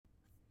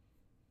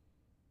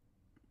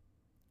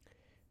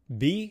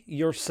Be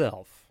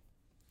yourself.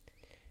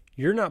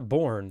 You're not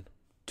born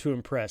to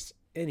impress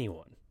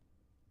anyone.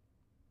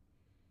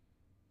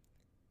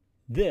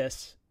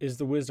 This is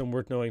the Wisdom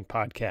Worth Knowing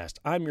podcast.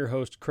 I'm your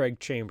host, Craig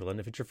Chamberlain.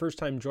 If it's your first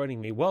time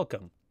joining me,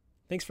 welcome.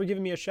 Thanks for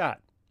giving me a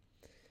shot.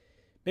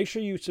 Make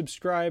sure you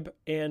subscribe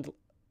and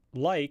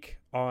like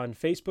on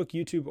Facebook,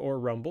 YouTube, or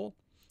Rumble.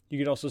 You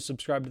can also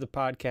subscribe to the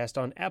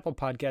podcast on Apple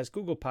Podcasts,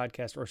 Google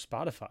Podcasts, or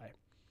Spotify.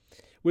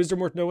 Wisdom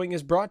Worth Knowing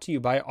is brought to you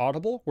by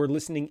Audible, where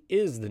listening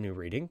is the new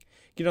reading.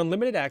 Get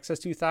unlimited access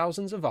to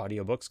thousands of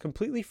audiobooks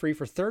completely free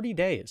for 30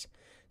 days.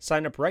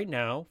 Sign up right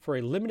now for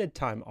a limited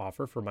time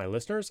offer for my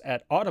listeners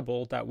at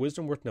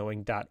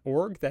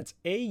audible.wisdomworthknowing.org. That's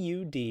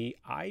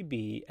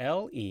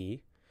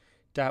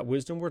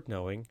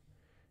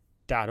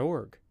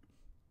audible.wisdomworthknowing.org.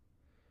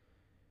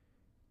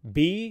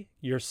 Be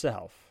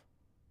yourself.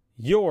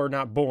 You're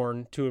not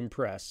born to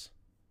impress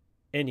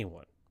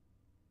anyone.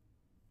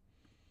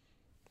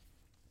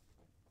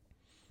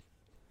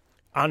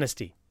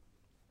 Honesty.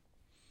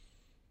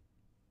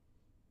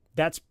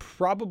 That's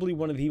probably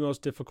one of the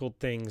most difficult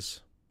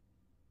things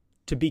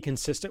to be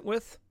consistent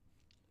with,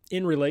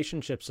 in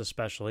relationships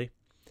especially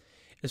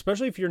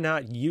if you're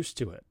not used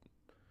to it.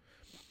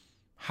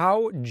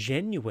 How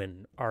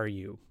genuine are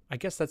you? I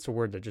guess that's the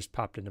word that just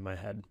popped into my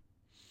head.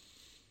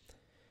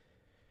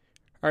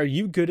 Are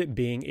you good at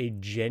being a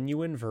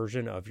genuine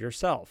version of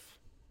yourself?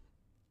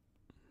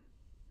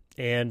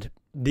 And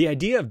the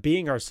idea of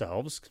being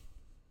ourselves,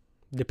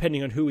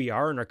 depending on who we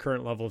are and our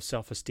current level of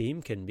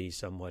self-esteem, can be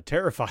somewhat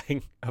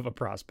terrifying of a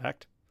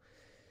prospect,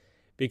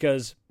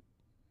 because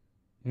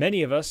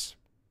many of us,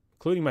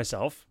 including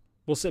myself,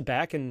 will sit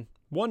back and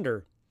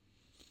wonder,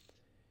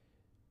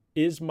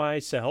 is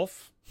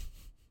myself,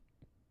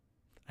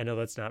 I know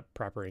that's not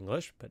proper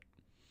English, but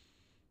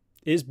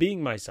is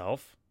being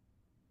myself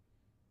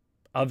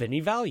of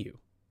any value?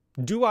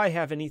 Do I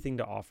have anything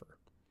to offer?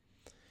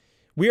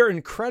 We are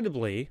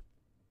incredibly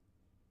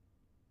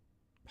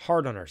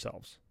hard on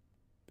ourselves,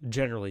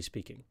 generally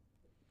speaking.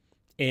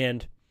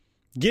 And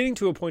getting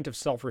to a point of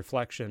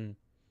self-reflection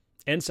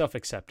and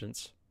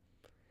self-acceptance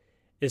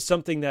is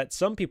something that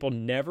some people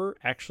never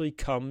actually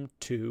come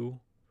to,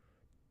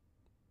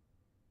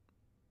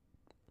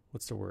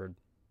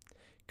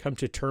 come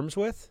to terms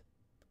with.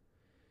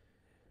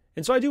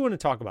 And so I do want to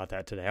talk about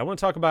that today. I want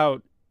to talk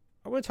about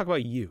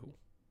you.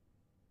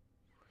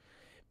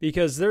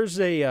 Because there's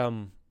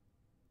a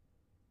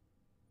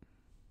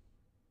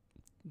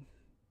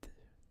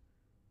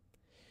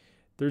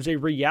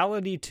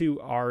reality to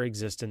our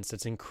existence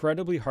that's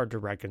incredibly hard to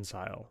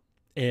reconcile.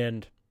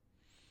 And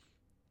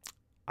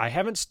I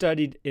haven't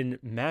studied in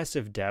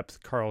massive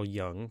depth Carl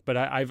Jung, but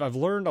I've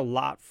learned a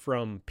lot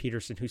from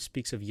Peterson, who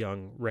speaks of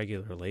Jung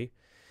regularly.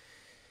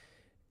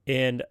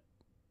 And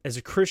as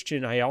a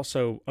Christian, I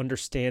also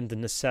understand the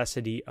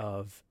necessity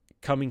of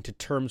coming to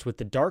terms with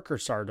the darker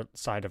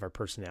side of our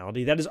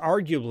personality. That is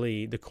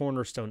arguably the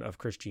cornerstone of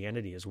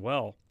Christianity as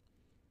well.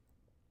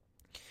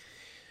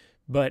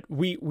 But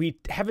we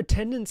have a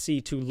tendency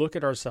to look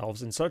at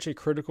ourselves in such a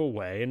critical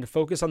way and to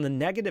focus on the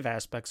negative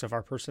aspects of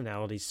our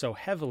personality so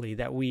heavily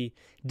that we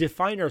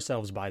define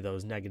ourselves by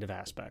those negative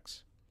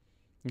aspects.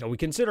 We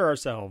consider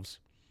ourselves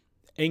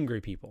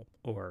angry people,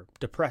 or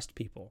depressed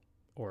people,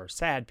 or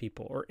sad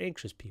people, or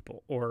anxious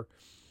people, or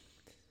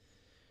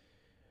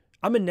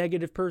I'm a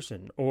negative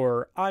person,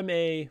 or I'm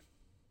a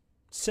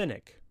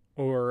cynic,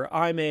 or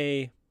I'm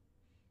a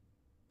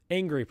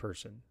angry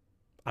person.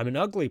 I'm an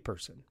ugly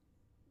person.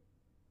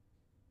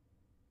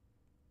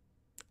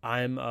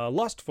 I'm a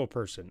lustful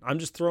person. I'm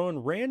just throwing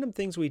random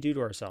things we do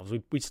to ourselves.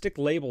 We stick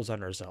labels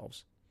on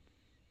ourselves.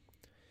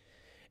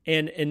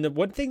 And the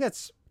one thing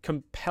that's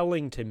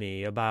compelling to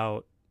me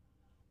about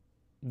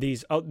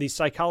these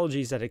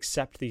psychologies that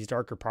accept these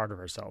darker part of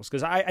ourselves,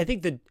 because I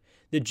think that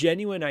the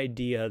genuine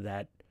idea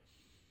that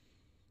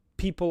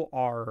people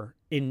are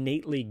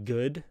innately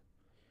good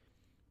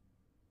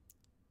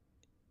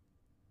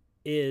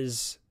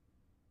is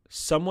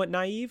somewhat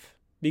naive,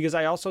 because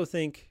I also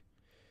think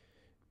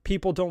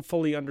people don't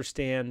fully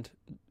understand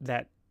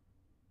that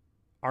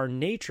our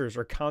natures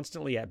are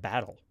constantly at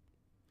battle.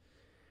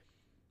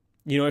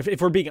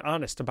 If we're being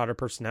honest about our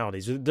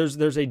personalities,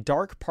 there's a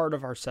dark part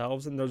of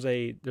ourselves and there's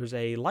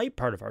a light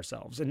part of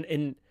ourselves,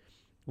 and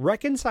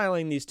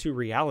reconciling these two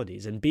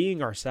realities and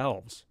being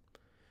ourselves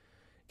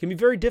can be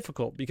very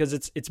difficult, because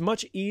it's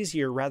much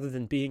easier, rather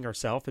than being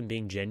ourselves and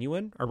being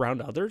genuine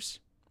around others,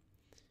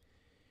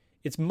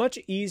 it's much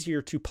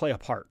easier to play a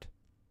part,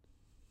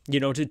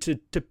 to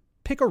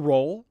pick a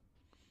role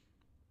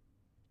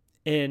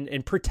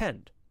and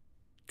pretend,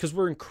 because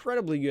we're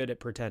incredibly good at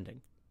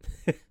pretending.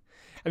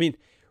 I mean,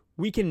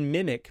 we can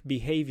mimic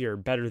behavior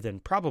better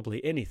than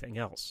probably anything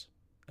else.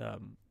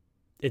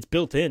 It's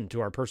built into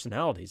our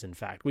personalities. In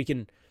fact, we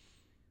can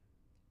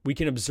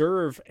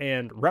observe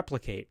and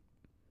replicate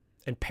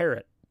and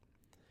parrot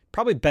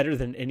probably better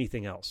than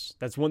anything else.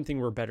 That's one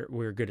thing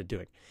we're good at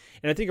doing.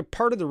 And I think a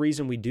part of the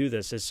reason we do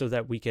this is so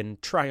that we can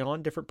try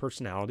on different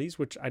personalities,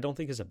 which I don't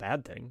think is a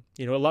bad thing.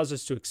 It allows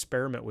us to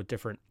experiment with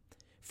different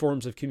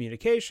forms of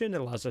communication.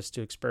 It allows us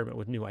to experiment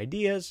with new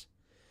ideas.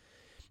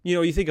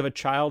 You think of a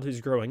child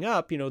who's growing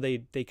up,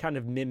 they kind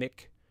of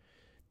mimic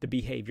the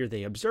behavior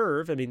they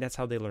observe. I mean, that's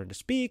how they learn to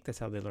speak. That's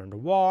how they learn to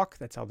walk.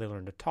 That's how they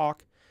learn to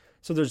talk.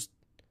 So this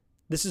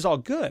is all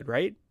good,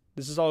 right?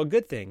 This is all a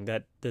good thing,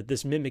 that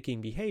this mimicking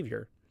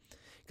behavior,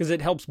 because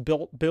it helps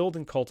build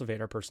and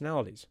cultivate our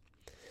personalities.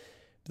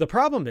 The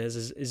problem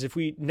is if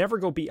we never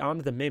go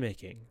beyond the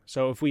mimicking,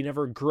 so if we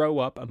never grow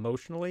up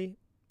emotionally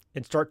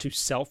and start to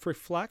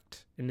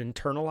self-reflect and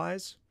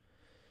internalize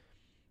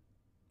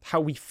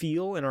how we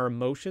feel and our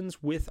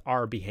emotions with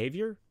our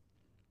behavior,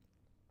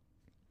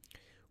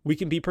 we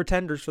can be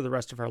pretenders for the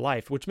rest of our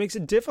life, which makes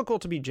it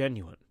difficult to be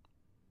genuine.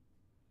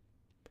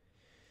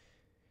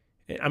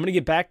 I'm going to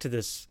get back to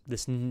this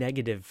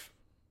negative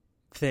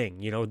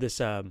thing,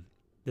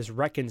 this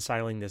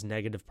reconciling this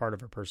negative part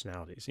of our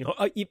personalities.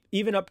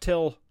 Even up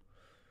till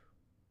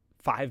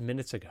 5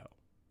 minutes ago,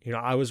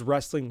 I was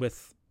wrestling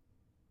with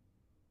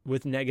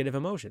negative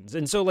emotions.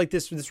 And so like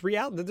this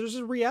reality, there's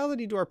a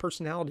reality to our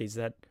personalities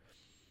that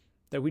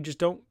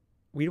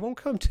we won't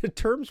come to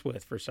terms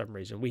with for some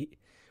reason.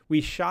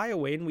 We shy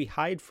away and we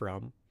hide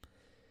from.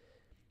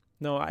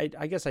 No, I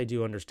guess I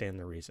do understand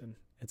the reason.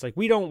 It's like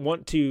we don't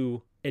want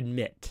to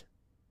admit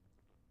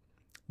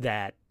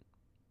that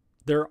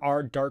there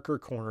are darker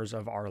corners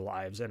of our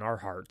lives and our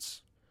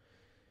hearts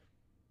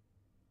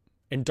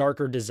and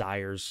darker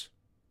desires.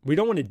 We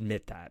don't want to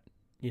admit that.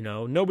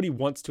 Nobody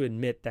wants to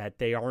admit that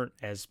they aren't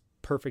as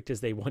perfect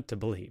as they want to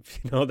believe.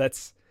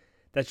 That's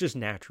just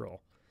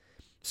natural.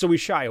 So we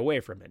shy away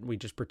from it and we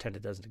just pretend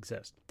it doesn't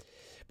exist.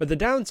 But the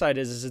downside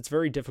is it's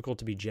very difficult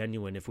to be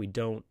genuine if we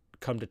don't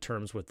come to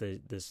terms with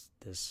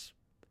these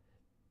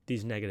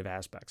negative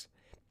aspects.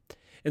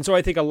 And so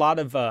I think a lot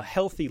of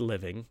healthy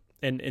living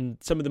and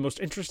some of the most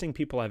interesting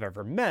people I've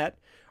ever met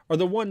are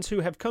the ones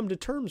who have come to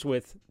terms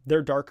with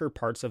their darker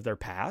parts of their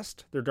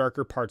past, their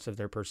darker parts of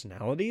their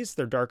personalities,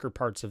 their darker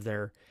parts of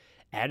their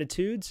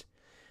attitudes.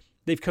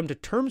 They've come to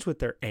terms with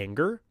their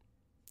anger.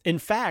 In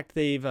fact,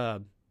 they've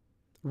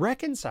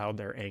reconciled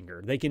their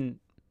anger. They can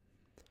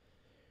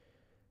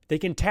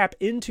tap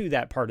into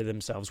that part of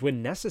themselves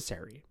when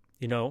necessary.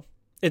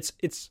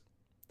 It's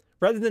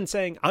rather than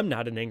saying, I'm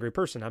not an angry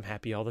person, I'm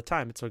happy all the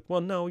time. It's like,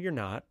 well, no, you're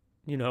not.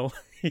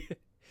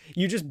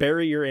 You just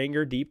bury your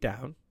anger deep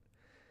down.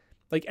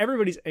 Like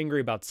everybody's angry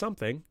about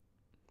something.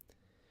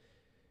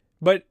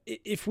 But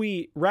if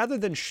we, rather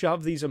than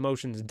shove these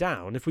emotions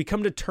down, if we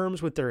come to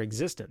terms with their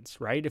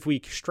existence, right? If we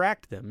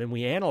extract them and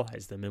we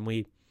analyze them and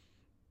we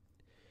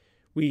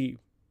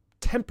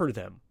temper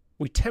them,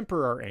 we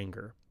temper our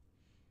anger.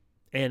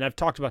 And I've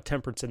talked about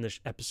temperance in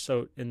this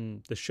episode,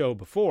 in the show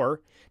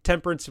before.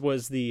 Temperance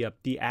was the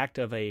act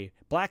of a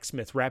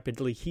blacksmith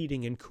rapidly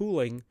heating and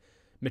cooling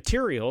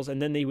materials,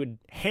 and then they would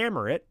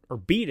hammer it or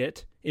beat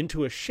it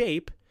into a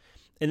shape,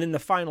 and then the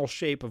final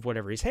shape of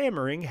whatever he's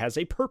hammering has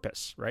a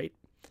purpose, right?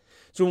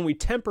 So when we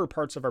temper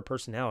parts of our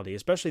personality,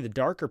 especially the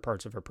darker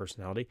parts of our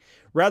personality,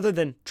 rather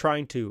than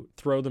trying to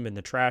throw them in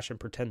the trash and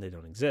pretend they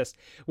don't exist,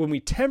 when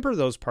we temper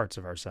those parts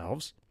of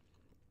ourselves,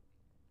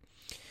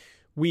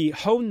 we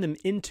hone them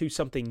into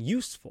something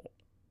useful.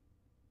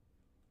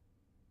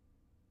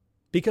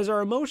 Because our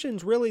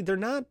emotions really, they're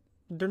not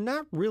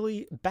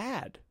really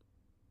bad.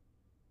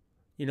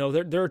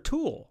 They're a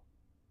tool.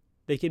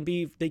 They can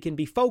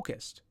be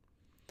focused.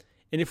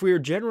 And if we are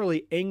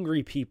generally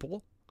angry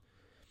people,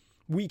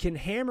 we can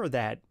hammer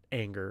that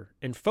anger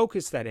and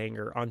focus that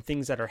anger on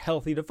things that are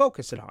healthy to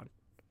focus it on.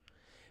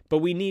 But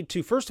we need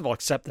to, first of all,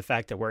 accept the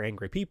fact that we're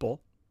angry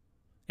people.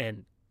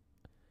 And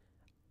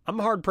I'm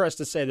hard-pressed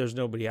to say there's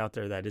nobody out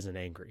there that isn't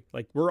angry.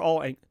 Like, we're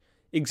all...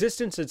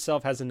 Existence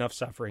itself has enough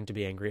suffering to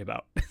be angry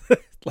about.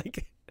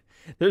 Like,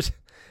 there's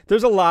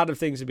a lot of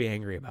things to be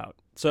angry about.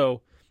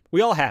 So,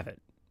 we all have it.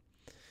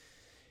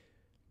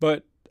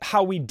 But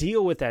how we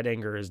deal with that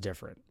anger is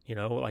different.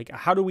 Like,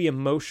 how do we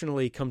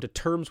emotionally come to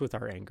terms with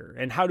our anger?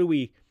 And how do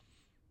we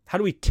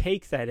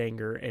take that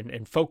anger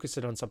and focus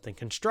it on something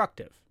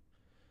constructive?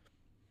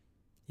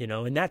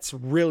 And that's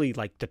really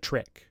like the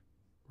trick,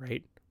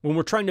 right? When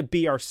we're trying to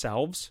be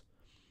ourselves,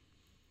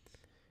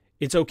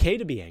 it's okay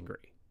to be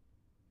angry.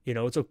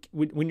 It's okay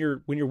when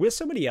you're with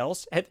somebody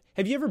else.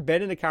 Have you ever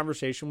been in a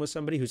conversation with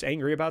somebody who's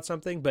angry about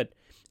something, but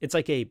it's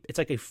like a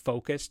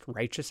focused,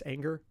 righteous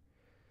anger?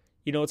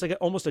 It's like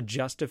almost a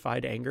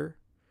justified anger.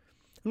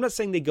 I'm not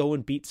saying they go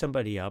and beat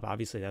somebody up.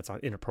 Obviously, that's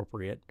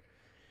inappropriate.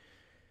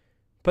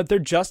 But they're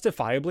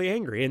justifiably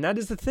angry, and that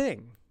is the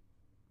thing.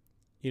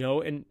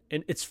 And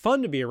it's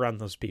fun to be around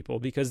those people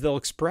because they'll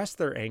express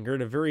their anger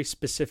in a very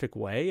specific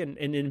way. And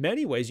in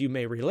many ways, you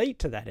may relate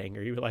to that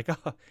anger. You're like,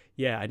 oh,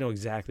 yeah, I know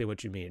exactly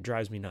what you mean. It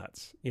drives me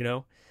nuts,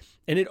 And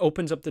it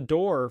opens up the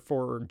door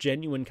for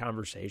genuine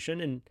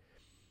conversation. And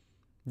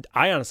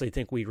I honestly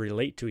think we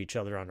relate to each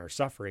other on our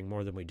suffering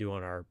more than we do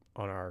on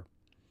our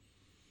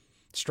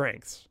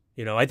strengths.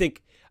 I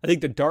think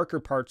the darker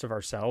parts of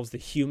ourselves, the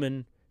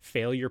human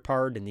failure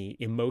part and the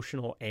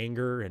emotional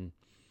anger and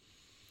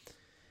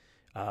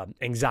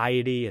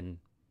anxiety and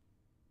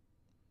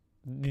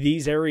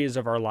these areas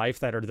of our life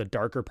that are the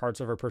darker parts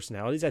of our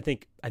personalities, I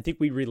think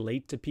we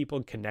relate to people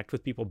and connect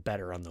with people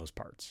better on those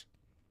parts.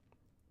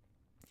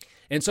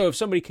 And so if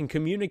somebody can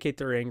communicate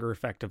their anger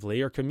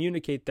effectively or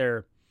communicate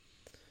their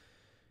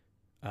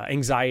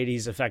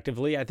anxieties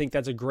effectively, I think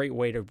that's a great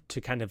way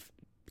to kind of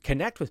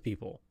connect with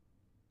people.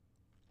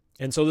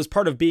 And so this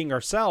part of being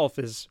ourself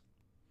is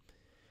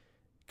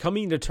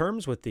coming to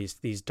terms with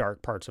these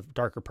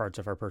darker parts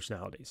of our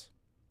personalities.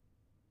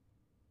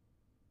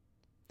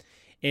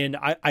 And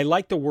I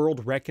like the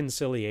word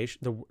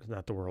reconciliation.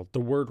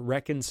 The word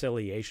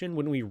reconciliation.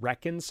 When we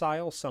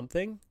reconcile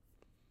something,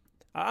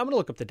 I'm going to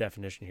look up the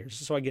definition here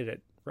just so I get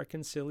it.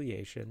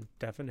 Reconciliation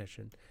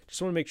definition.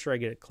 Just want to make sure I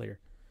get it clear.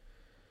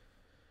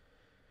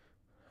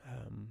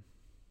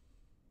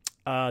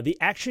 The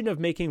action of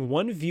making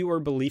one view or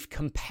belief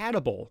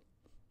compatible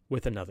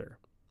with another.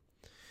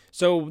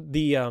 So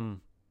the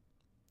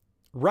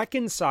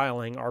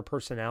reconciling our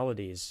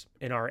personalities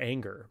and our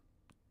anger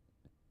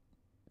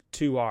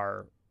to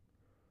our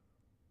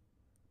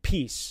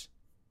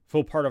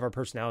peaceful part of our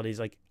personalities,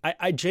 like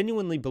I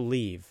genuinely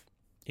believe,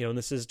 and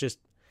this is just,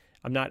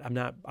 I'm not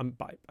an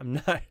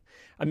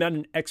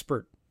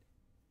expert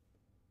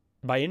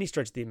by any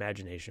stretch of the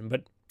imagination,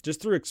 but just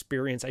through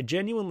experience, I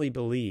genuinely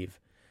believe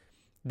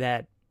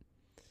that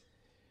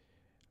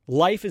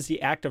life is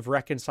the act of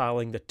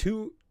reconciling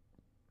the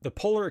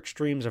polar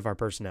extremes of our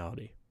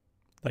personality.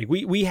 Like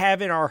we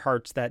have in our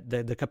hearts that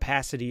the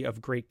capacity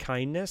of great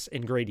kindness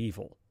and great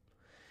evil.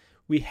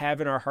 We have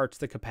in our hearts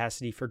the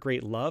capacity for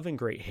great love and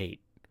great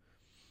hate.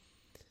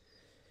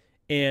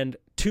 And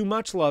too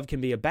much love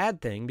can be a bad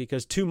thing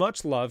because too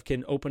much love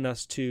can open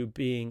us to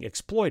being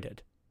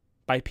exploited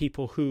by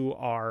people who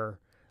are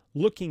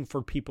looking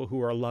for people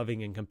who are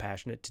loving and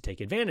compassionate to take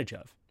advantage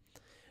of.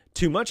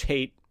 Too much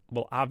hate,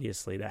 well,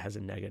 obviously that has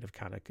a negative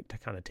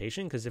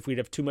connotation, because if we'd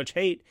have too much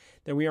hate,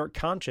 then we aren't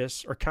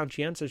conscious or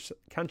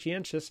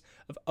conscientious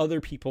of other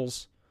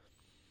people's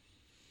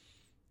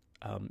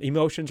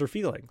emotions or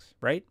feelings,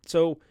 right?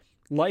 So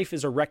life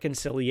is a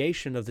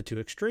reconciliation of the two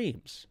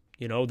extremes.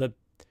 The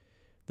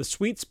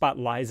sweet spot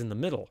lies in the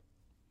middle.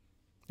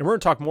 And we're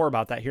going to talk more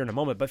about that here in a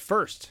moment. But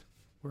first,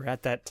 we're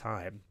at that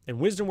time. And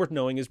Wisdom Worth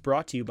Knowing is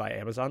brought to you by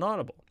Amazon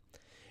Audible.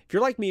 If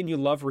you're like me and you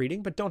love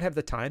reading but don't have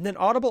the time, then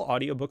Audible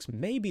audiobooks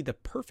may be the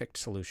perfect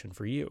solution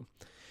for you.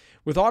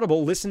 With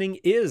Audible, listening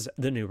is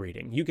the new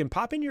reading. You can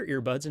pop in your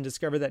earbuds and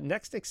discover that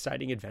next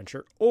exciting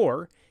adventure,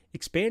 or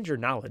expand your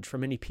knowledge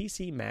from any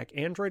PC, Mac,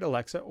 Android,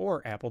 Alexa,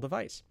 or Apple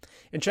device.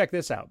 And check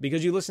this out.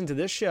 Because you listen to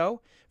this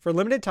show, for a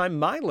limited time,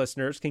 my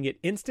listeners can get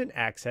instant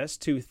access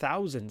to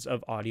thousands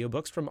of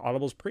audiobooks from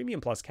Audible's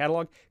Premium Plus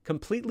catalog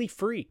completely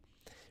free.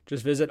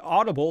 Just visit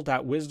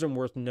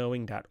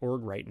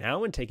audible.wisdomworthknowing.org right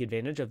now and take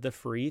advantage of the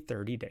free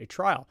 30-day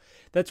trial.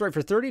 That's right,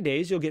 for 30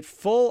 days, you'll get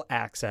full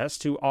access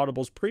to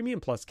Audible's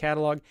Premium Plus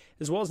catalog,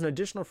 as well as an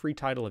additional free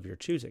title of your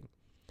choosing.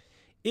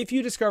 If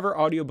you discover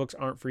audiobooks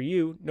aren't for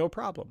you, no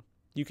problem.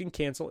 You can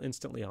cancel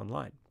instantly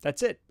online.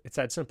 That's it. It's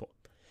that simple.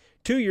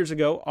 2 years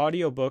ago,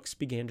 audiobooks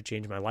began to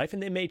change my life,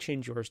 and they may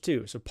change yours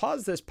too. So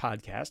pause this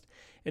podcast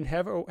and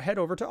head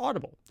over to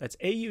Audible. That's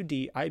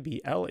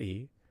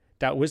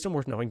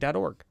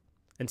audible.wisdomworthknowing.org.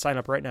 and sign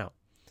up right now.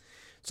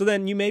 So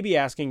then you may be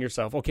asking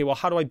yourself, okay, well,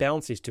 how do I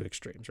balance these two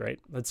extremes, right?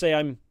 Let's say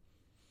I'm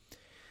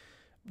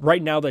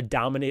right now, the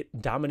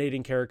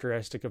dominating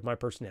characteristic of my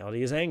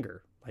personality is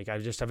anger. Like I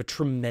just have a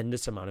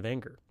tremendous amount of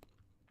anger.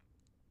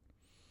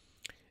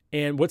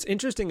 And what's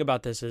interesting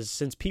about this is,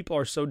 since people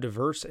are so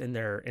diverse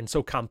and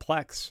so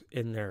complex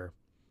in their,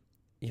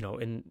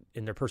 in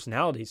their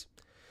personalities,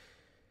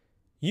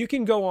 you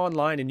can go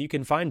online and you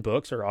can find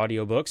books or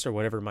audiobooks or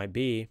whatever it might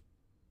be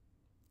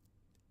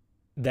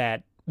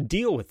that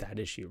deal with that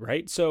issue,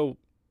 right? So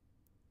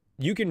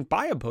you can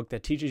buy a book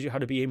that teaches you how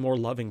to be a more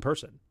loving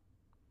person.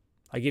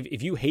 Like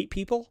if you hate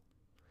people,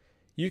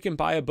 you can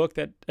buy a book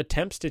that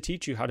attempts to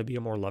teach you how to be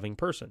a more loving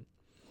person.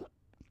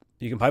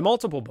 You can buy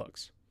multiple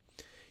books.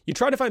 You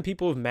try to find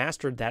people who've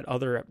mastered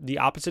the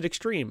opposite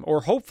extreme,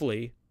 or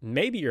hopefully,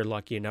 maybe you're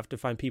lucky enough to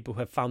find people who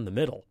have found the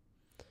middle.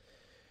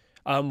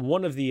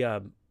 One of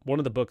the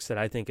books that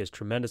I think is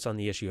tremendous on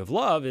the issue of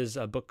love is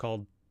a book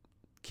called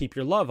Keep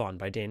Your Love On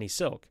by Danny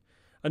Silk.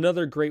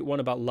 Another great one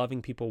about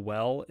loving people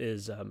well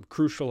is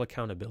Crucial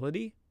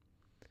Accountability.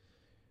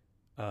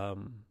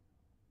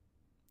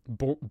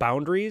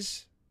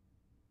 Boundaries.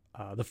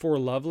 The Four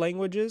Loves,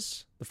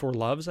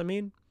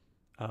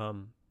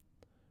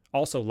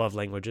 also Love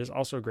Languages,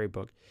 also a great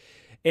book.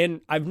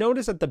 And I've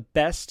noticed that the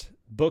best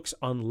books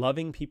on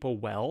loving people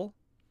well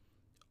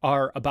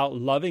are about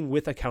loving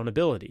with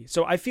accountability.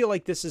 So I feel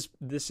like this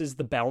is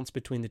the balance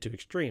between the two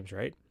extremes,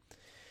 right?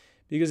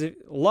 Because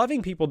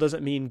loving people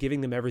doesn't mean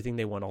giving them everything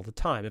they want all the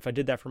time. If I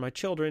did that for my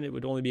children, it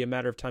would only be a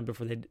matter of time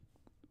before they'd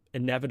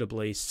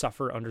inevitably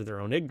suffer under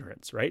their own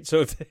ignorance, right?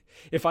 So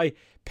if I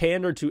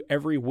pander to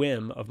every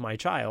whim of my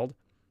child,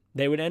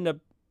 they would end up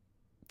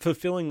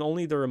fulfilling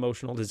only their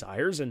emotional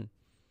desires, and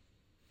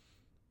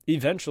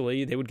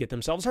eventually they would get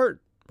themselves hurt,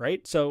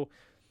 right? So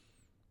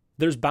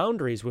there's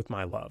boundaries with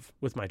my love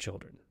with my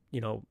children.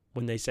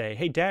 when they say,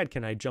 "Hey, Dad,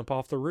 can I jump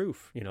off the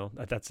roof?"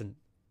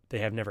 They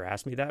have never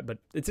asked me that, but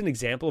it's an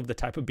example of the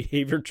type of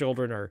behavior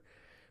children are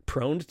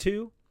prone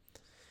to.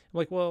 I'm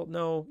like, well,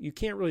 no, you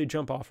can't really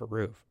jump off a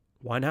roof.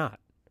 Why not?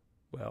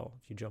 Well,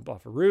 if you jump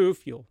off a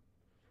roof, you'll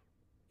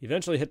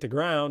eventually hit the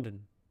ground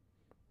and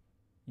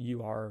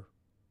you are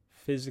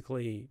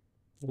physically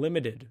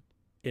limited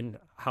in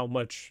how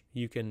much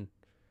you can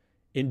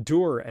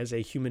endure as a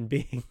human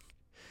being.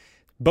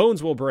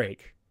 Bones will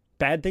break.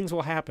 Bad things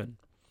will happen.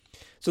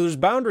 So there's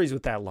boundaries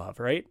with that love,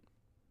 right?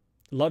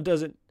 Love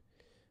doesn't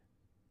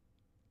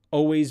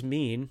always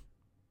mean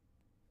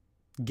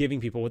giving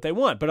people what they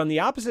want. But on the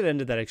opposite end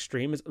of that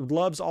extreme is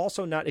love's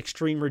also not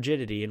extreme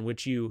rigidity, in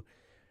which you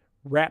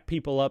wrap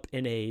people up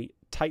in a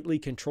tightly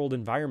controlled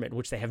environment in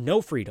which they have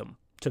no freedom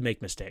to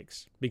make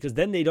mistakes, because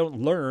then they don't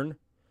learn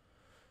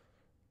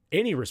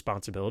any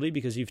responsibility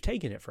because you've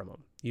taken it from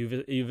them.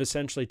 You've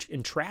essentially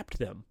entrapped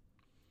them.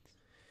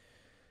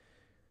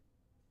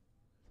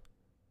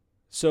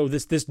 So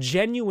this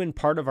genuine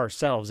part of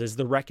ourselves is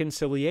the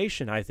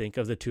reconciliation, I think,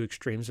 of the two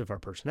extremes of our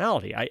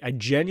personality. I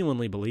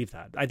genuinely believe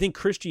that. I think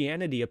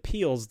Christianity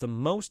appeals the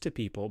most to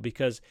people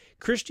because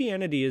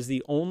Christianity is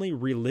the only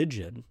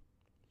religion,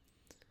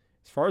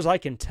 as far as I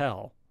can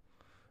tell,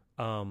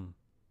 and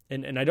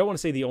I don't want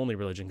to say the only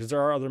religion because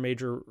there are other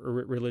major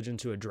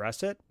religions who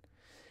address it,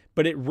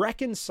 but it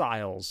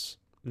reconciles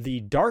the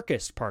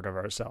darkest part of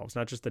ourselves,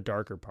 not just the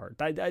darker part.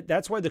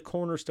 That's why the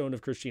cornerstone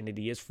of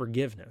Christianity is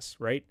forgiveness,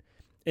 right?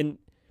 And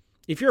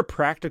if you're a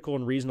practical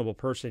and reasonable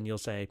person, you'll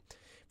say,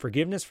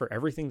 forgiveness for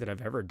everything that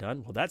I've ever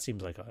done? Well, that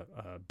seems like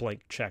a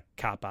blank check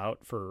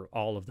cop-out for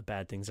all of the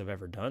bad things I've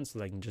ever done so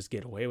that I can just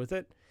get away with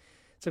it.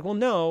 It's like, well,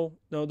 no,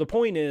 the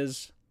point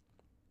is,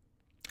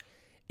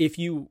 if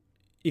you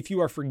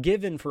are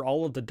forgiven for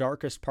all of the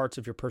darkest parts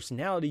of your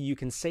personality, you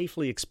can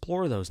safely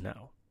explore those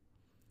now.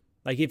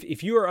 Like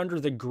if you are under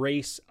the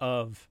grace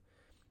of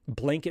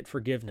blanket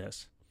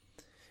forgiveness,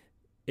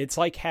 it's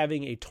like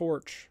having a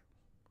torch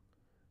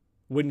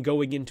when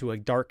going into a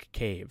dark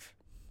cave.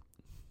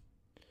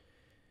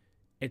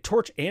 A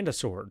torch and a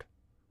sword,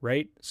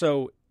 right?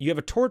 So you have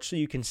a torch so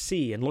you can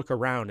see and look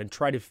around and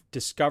try to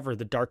discover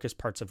the darkest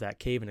parts of that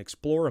cave and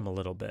explore them a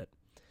little bit.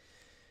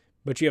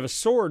 But you have a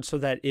sword so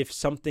that if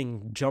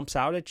something jumps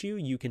out at you,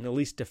 you can at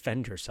least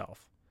defend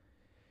yourself.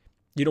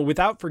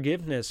 Without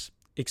forgiveness,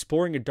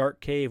 exploring a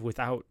dark cave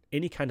without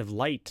any kind of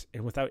light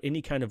and without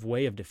any kind of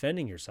way of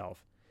defending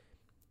yourself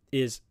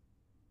is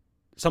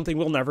something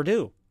we'll never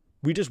do.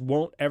 We just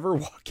won't ever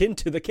walk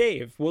into the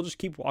cave. We'll just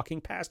keep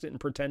walking past it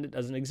and pretend it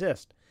doesn't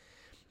exist.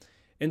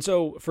 And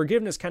so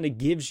forgiveness kind of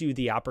gives you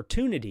the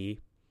opportunity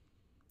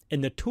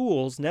and the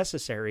tools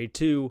necessary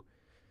to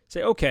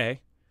say, okay,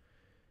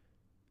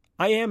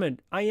 I am an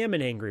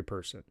angry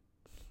person.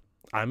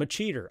 I'm a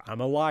cheater.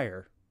 I'm a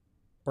liar.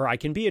 Or I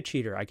can be a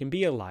cheater. I can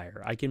be a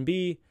liar. I can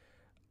be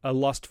a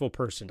lustful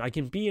person. I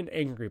can be an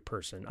angry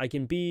person. I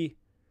can be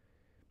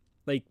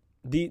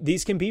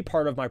these can be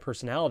part of my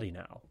personality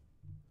now.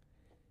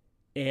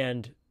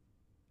 And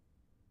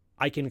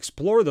I can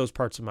explore those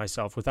parts of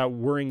myself without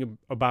worrying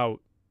about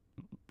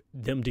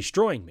them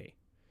destroying me.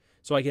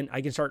 So I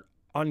can start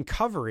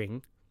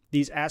uncovering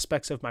these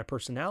aspects of my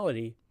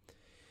personality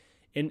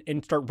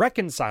and start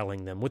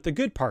reconciling them with the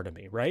good part of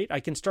me, right? I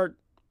can start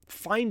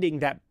finding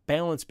that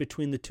balance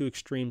between the two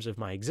extremes of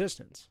my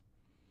existence.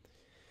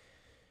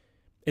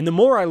 And the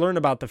more I learn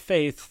about the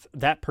faith,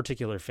 that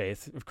particular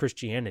faith of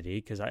Christianity,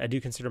 because I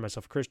do consider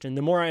myself a Christian,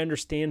 the more I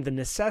understand the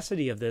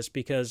necessity of this,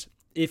 because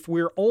if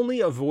we're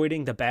only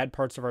avoiding the bad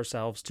parts of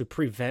ourselves to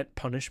prevent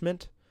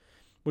punishment,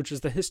 which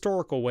is the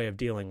historical way of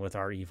dealing with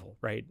our evil,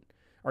 right?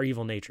 Our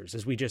evil natures,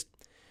 is we're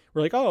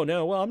like, oh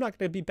no, well, I'm not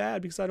going to be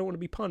bad because I don't want to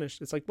be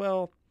punished. It's like,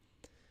 well,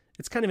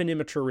 it's kind of an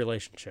immature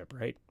relationship,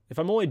 right? If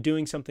I'm only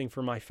doing something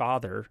for my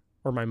father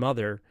or my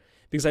mother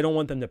because I don't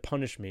want them to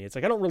punish me, it's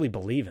like, I don't really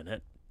believe in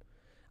it.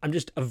 I'm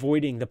just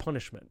avoiding the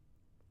punishment.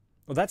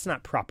 Well, that's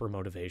not proper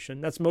motivation.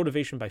 That's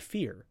motivation by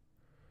fear.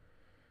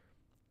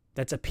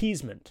 That's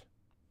appeasement.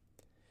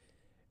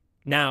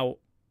 Now,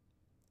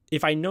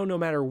 if I know no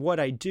matter what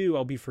I do,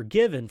 I'll be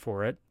forgiven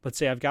for it. Let's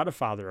say I've got a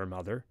father or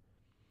mother.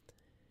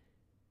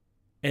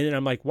 And then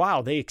I'm like,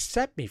 wow, they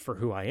accept me for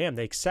who I am.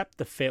 They accept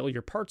the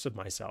failure parts of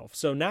myself.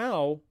 So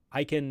now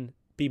I can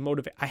be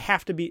motivated. I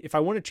have to be, if I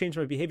want to change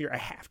my behavior, I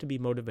have to be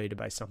motivated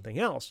by something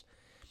else.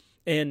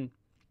 And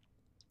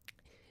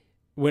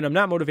when I'm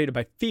not motivated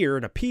by fear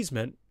and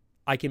appeasement,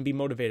 I can be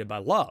motivated by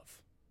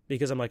love,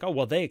 because I'm like, oh,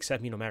 well, they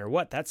accept me no matter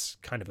what. That's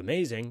kind of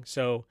amazing.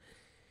 So,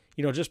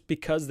 just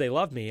because they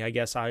love me, I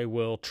guess I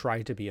will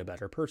try to be a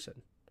better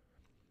person.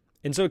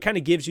 And so it kind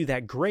of gives you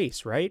that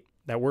grace, right?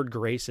 That word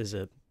grace is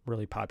a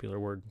really popular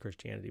word in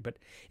Christianity, but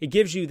it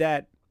gives you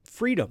that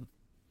freedom.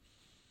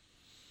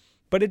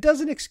 But it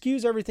doesn't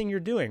excuse everything you're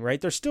doing, right?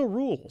 There's still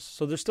rules.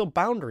 So there's still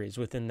boundaries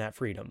within that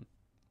freedom,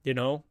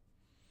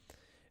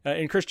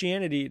 In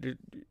Christianity,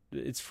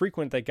 it's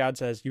frequent that God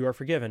says you are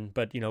forgiven,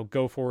 but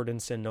go forward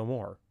and sin no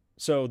more.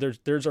 So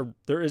there's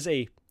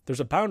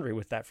a boundary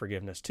with that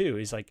forgiveness too.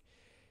 He's like,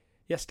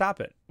 yeah,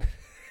 stop it.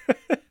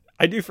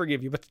 I do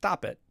forgive you, but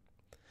stop it.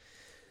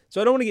 So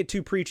I don't want to get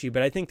too preachy,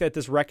 but I think that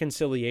this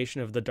reconciliation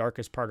of the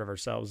darkest part of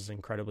ourselves is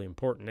incredibly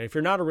important. And if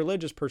you're not a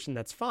religious person,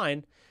 that's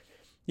fine.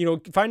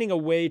 Finding a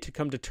way to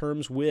come to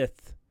terms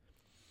with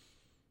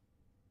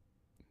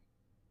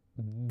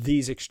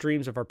these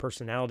extremes of our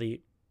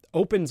personality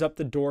opens up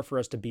the door for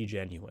us to be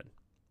genuine.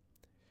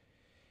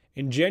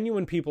 And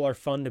genuine people are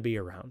fun to be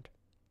around.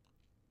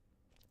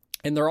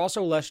 And they're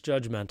also less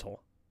judgmental.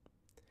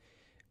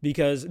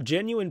 Because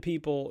genuine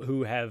people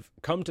who have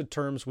come to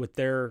terms with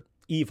their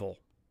evil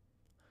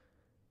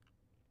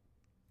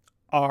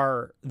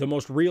are the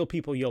most real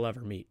people you'll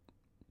ever meet.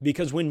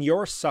 Because when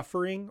you're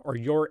suffering or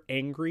you're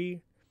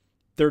angry,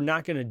 they're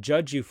not going to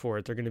judge you for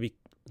it. They're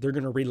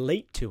going to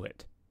relate to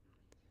it.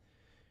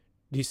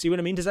 Do you see what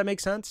I mean? Does that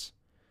make sense?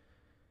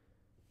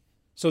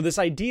 So this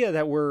idea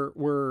that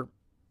we're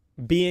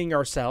being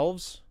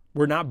ourselves,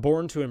 we're not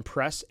born to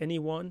impress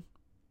anyone.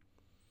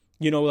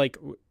 Like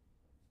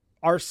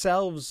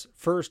ourselves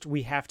first,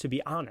 we have to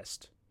be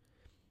honest.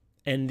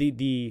 And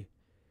if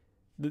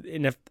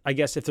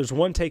there's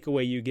one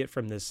takeaway you get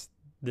from this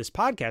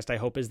podcast, I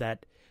hope is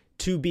that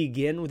to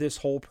begin with this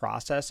whole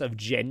process of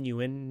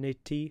genuineness,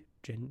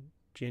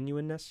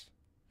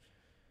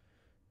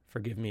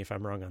 forgive me if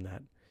I'm wrong on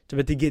that.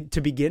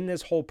 To begin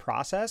this whole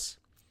process,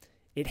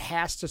 it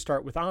has to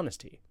start with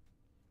honesty.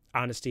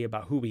 Honesty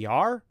about who we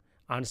are,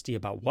 honesty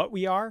about what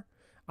we are,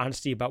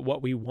 honesty about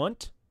what we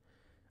want,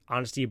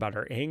 honesty about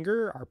our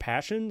anger, our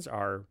passions,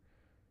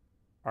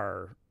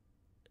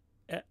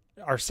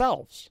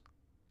 ourselves.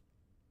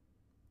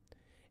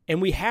 And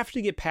we have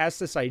to get past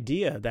this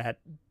idea that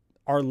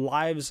our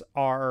lives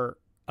are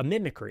a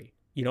mimicry,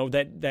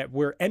 that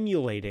we're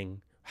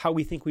emulating how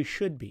we think we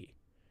should be.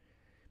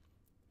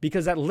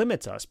 Because that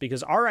limits us,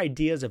 because our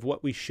ideas of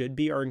what we should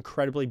be are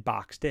incredibly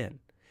boxed in,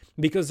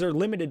 because they're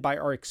limited by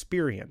our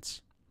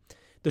experience.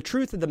 The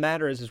truth of the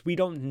matter is we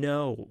don't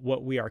know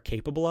what we are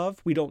capable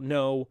of. We don't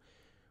know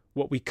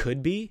what we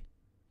could be.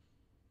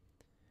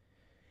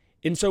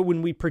 And so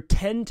when we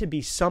pretend to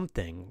be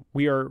something,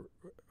 we are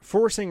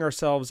forcing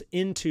ourselves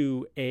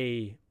into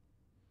a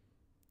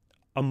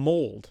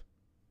mold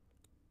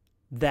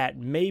that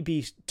may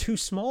be too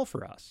small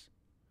for us.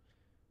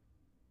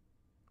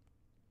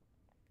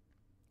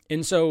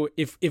 And so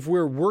if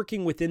we're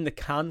working within the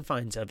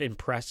confines of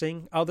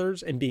impressing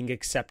others and being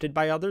accepted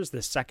by others,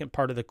 the second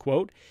part of the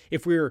quote,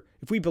 if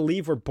we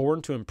believe we're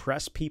born to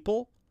impress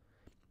people,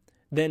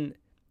 then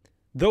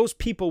those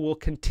people will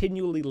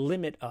continually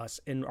limit us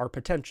in our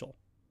potential.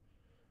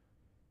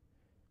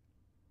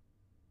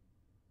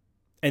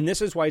 And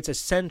this is why it's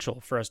essential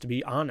for us to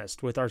be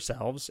honest with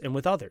ourselves and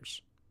with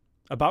others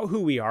about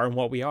who we are and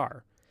what we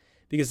are.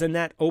 Because then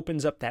that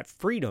opens up that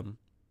freedom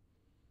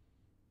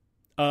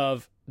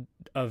of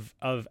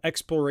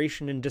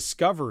exploration and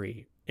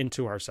discovery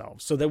into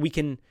ourselves so that we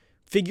can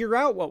figure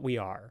out what we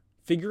are,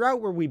 figure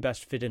out where we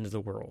best fit into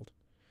the world,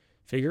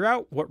 figure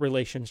out what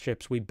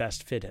relationships we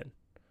best fit in.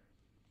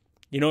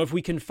 If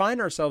we confine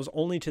ourselves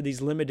only to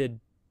these limited,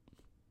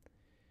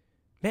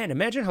 man,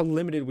 imagine how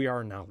limited we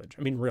are in knowledge.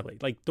 I mean, really,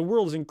 like the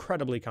world is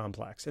incredibly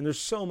complex and there's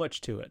so much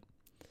to it.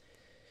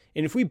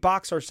 And if we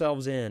box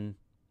ourselves in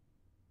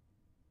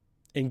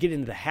and get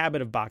into the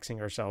habit of boxing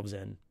ourselves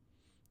in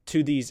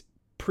to these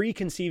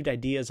preconceived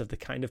ideas of the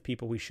kind of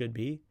people we should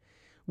be,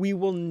 we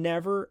will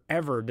never,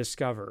 ever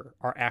discover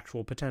our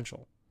actual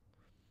potential.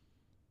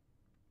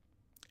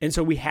 And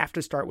so we have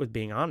to start with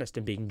being honest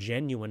and being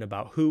genuine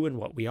about who and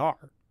what we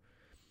are.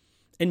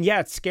 And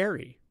yeah, it's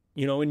scary,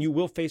 and you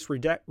will face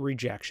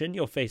rejection.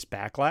 You'll face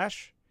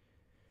backlash.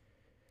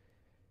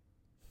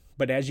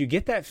 But as you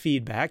get that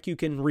feedback, you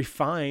can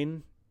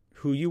refine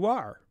who you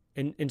are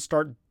and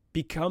start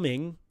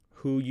becoming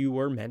who you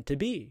were meant to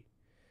be.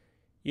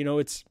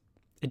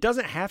 It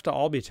doesn't have to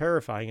all be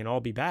terrifying and all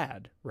be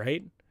bad,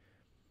 right?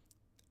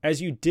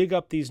 As you dig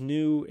up these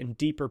new and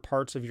deeper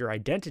parts of your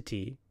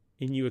identity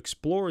and you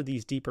explore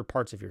these deeper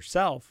parts of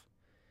yourself,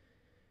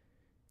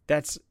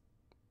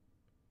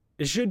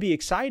 it should be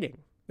exciting.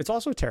 It's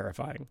also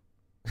terrifying,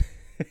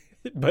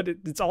 but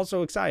it's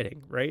also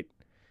exciting, right?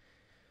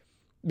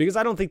 Because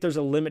I don't think there's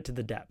a limit to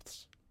the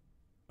depths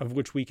of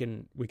which we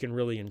can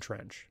really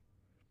entrench.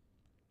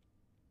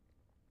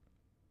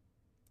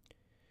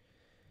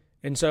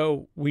 And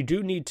so we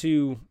do need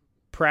to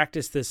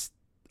practice this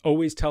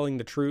always telling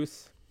the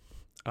truth.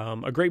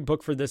 A great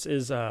book for this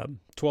is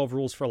 12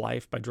 Rules for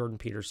Life by Jordan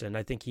Peterson.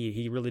 I think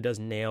he really does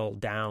nail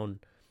down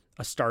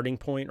a starting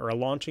point or a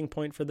launching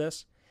point for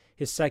this.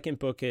 His second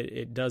book,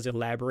 it does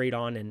elaborate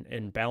on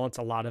and balance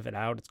a lot of it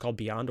out. It's called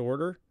Beyond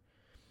Order.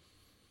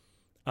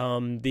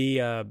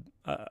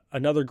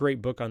 Another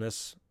great book on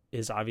this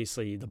is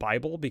obviously the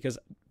Bible, because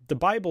the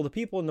Bible, the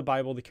people in the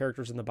Bible, the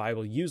characters in the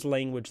Bible use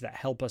language that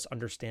help us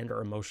understand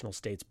our emotional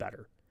states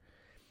better.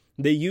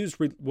 They use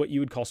what you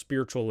would call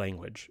spiritual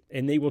language,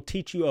 and they will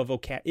teach you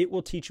it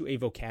will teach you a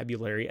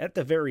vocabulary at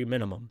the very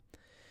minimum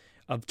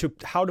of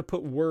how to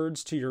put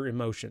words to your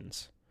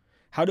emotions,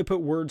 how to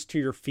put words to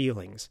your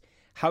feelings,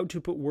 how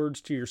to put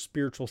words to your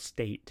spiritual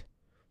state,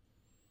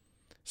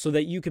 so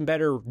that you can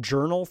better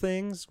journal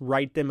things,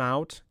 write them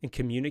out, and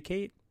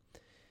communicate.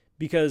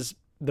 because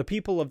the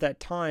people of that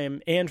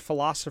time and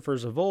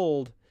philosophers of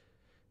old,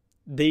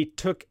 they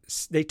took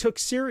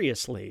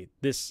seriously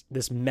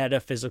this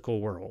metaphysical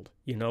world.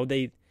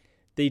 They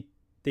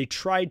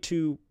tried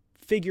to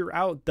figure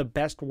out the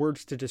best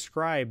words to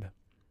describe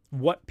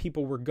what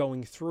people were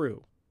going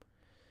through.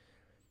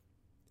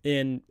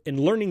 And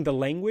learning the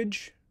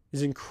language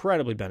is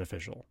incredibly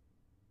beneficial,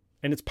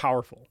 and it's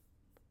powerful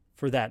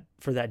for that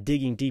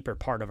digging deeper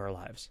part of our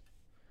lives.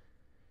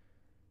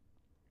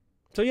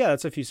 So yeah,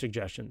 that's a few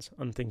suggestions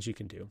on things you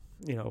can do.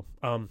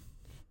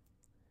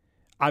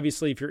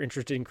 Obviously, if you're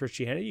interested in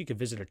Christianity, you could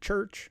visit a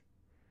church,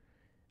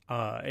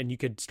 and you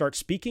could start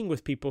speaking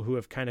with people who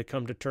have kind of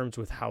come to terms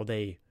with how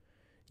they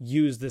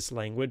use this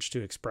language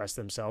to express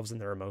themselves and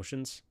their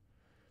emotions.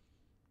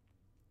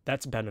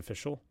 That's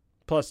beneficial.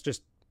 Plus,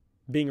 just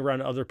being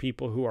around other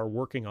people who are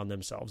working on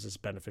themselves is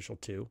beneficial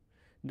too.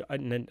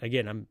 And then,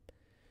 again,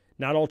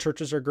 not all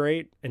churches are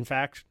great. In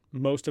fact,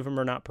 most of them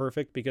are not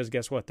perfect, because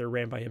guess what? They're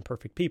ran by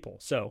imperfect people.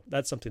 So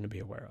that's something to be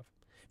aware of.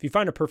 If you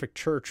find a perfect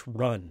church,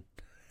 run.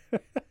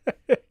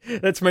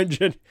 That's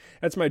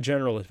my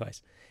general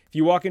advice. If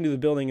you walk into the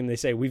building and they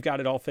say, "We've got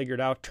it all figured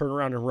out," turn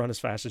around and run as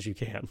fast as you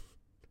can,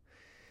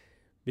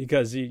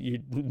 because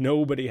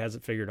nobody has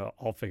it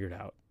all figured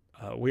out.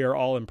 We are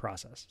all in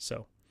process.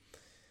 So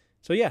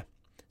yeah.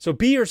 So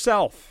be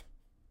yourself.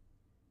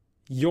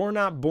 You're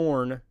not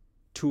born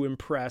to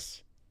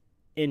impress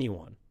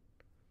anyone.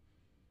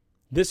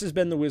 This has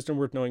been the Wisdom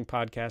Worth Knowing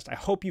podcast. I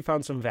hope you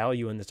found some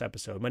value in this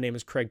episode. My name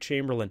is Craig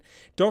Chamberlain.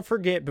 Don't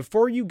forget,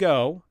 before you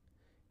go,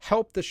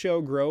 help the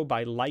show grow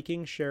by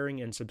liking,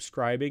 sharing, and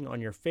subscribing on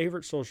your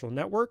favorite social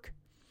network.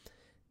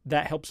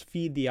 That helps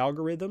feed the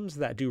algorithms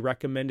that do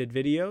recommended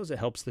videos. It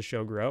helps the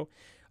show grow.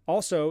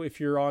 Also,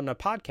 if you're on a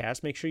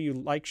podcast, make sure you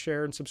like,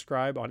 share, and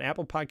subscribe on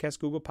Apple Podcasts,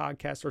 Google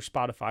Podcasts, or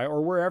Spotify,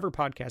 or wherever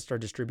podcasts are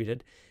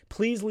distributed.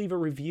 Please leave a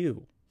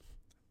review,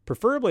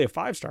 preferably a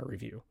 5-star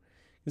review,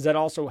 because that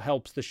also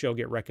helps the show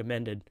get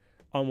recommended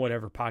on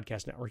whatever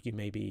podcast network you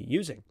may be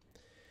using.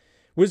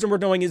 Wisdom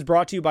Worth Knowing is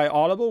brought to you by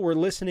Audible, where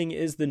listening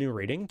is the new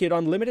reading. Get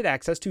unlimited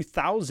access to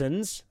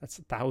thousands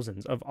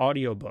of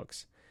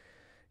audiobooks,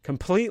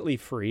 completely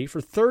free for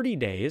 30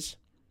 days.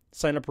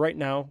 Sign up right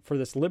now for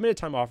this limited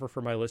time offer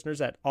for my listeners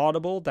at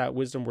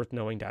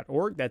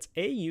audible.wisdomworthknowing.org. That's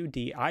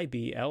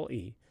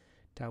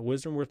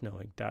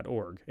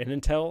audible.wisdomworthknowing.org. And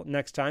until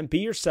next time, be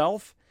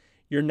yourself.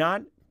 You're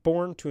not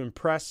born to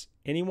impress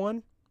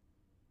anyone.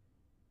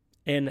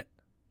 And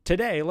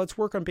today, let's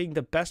work on being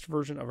the best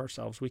version of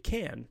ourselves we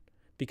can,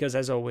 because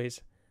as always,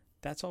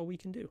 that's all we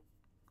can do.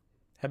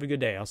 Have a good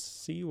day. I'll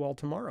see you all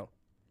tomorrow.